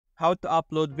how to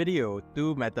upload video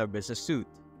to Meta Business Suite.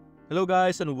 Hello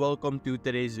guys and welcome to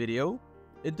today's video.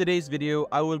 In today's video,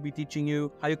 I will be teaching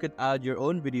you how you can add your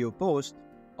own video post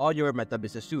on your Meta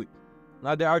Business Suite.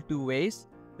 Now there are two ways.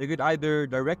 You could either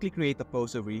directly create a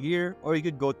post over here, or you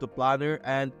could go to Planner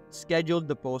and schedule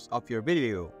the post of your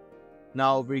video.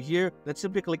 Now over here, let's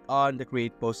simply click on the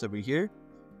create post over here.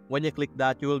 When you click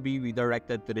that, you will be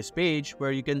redirected to this page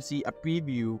where you can see a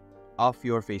preview of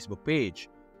your Facebook page.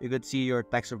 You can see your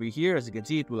text over here. As you can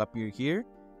see, it will appear here.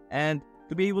 And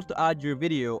to be able to add your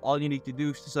video, all you need to do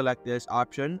is to select this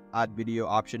option, add video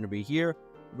option over here,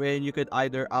 when you could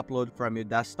either upload from your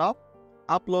desktop,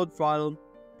 upload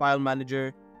file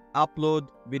manager, upload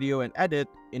video and edit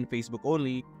in Facebook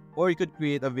only, or you could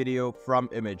create a video from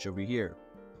image over here.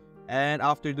 And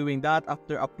after doing that,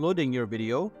 after uploading your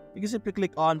video, you can simply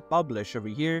click on publish over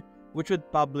here, which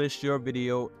would publish your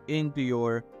video into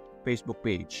your Facebook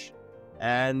page.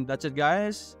 And that's it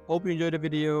guys. Hope you enjoyed the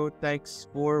video. Thanks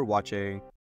for watching.